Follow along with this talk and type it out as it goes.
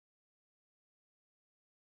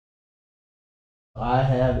I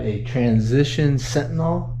have a Transition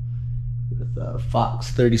Sentinel with a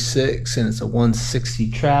Fox 36 and it's a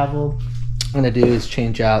 160 travel. What I'm going to do is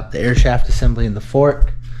change out the air shaft assembly in the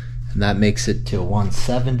fork, and that makes it to a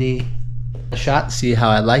 170. A shot, see how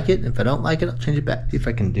I like it. If I don't like it, I'll change it back. See if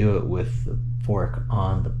I can do it with the fork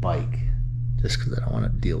on the bike, just because I don't want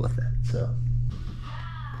to deal with it. So.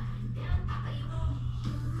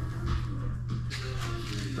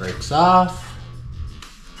 Brakes off.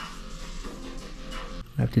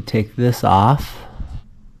 I have to take this off.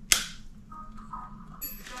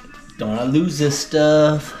 Don't want to lose this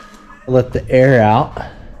stuff. Let the air out.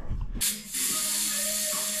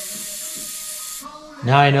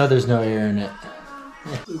 Now I know there's no air in it.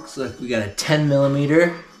 Looks like we got a 10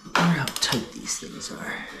 millimeter. I wonder how tight these things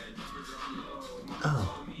are.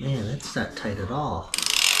 Oh man, that's not tight at all.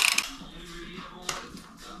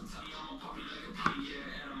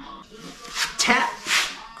 Tap!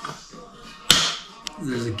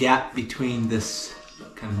 There's a gap between this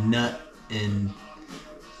kind of nut and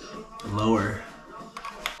the lower.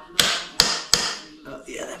 Oh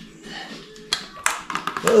yeah.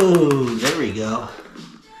 Whoa, there we go.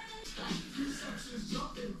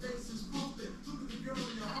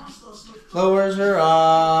 Lowers are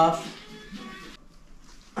off.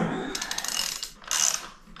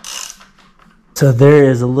 So there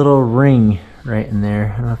is a little ring right in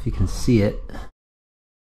there. I don't know if you can see it.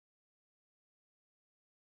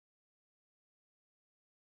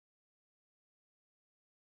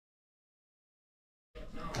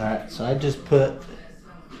 Alright, so I just put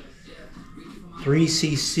 3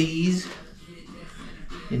 cc's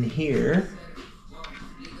in here.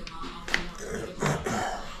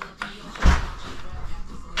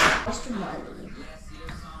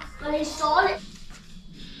 But I saw it.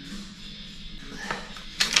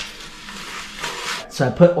 So I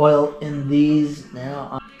put oil in these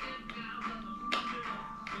now.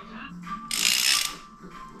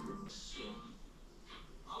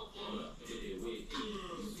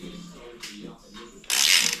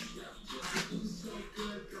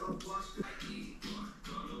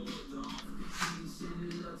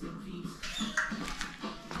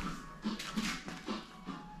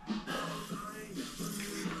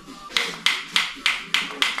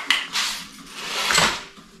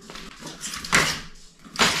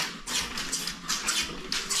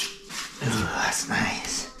 Ooh, that's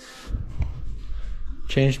nice.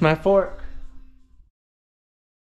 Changed my fork.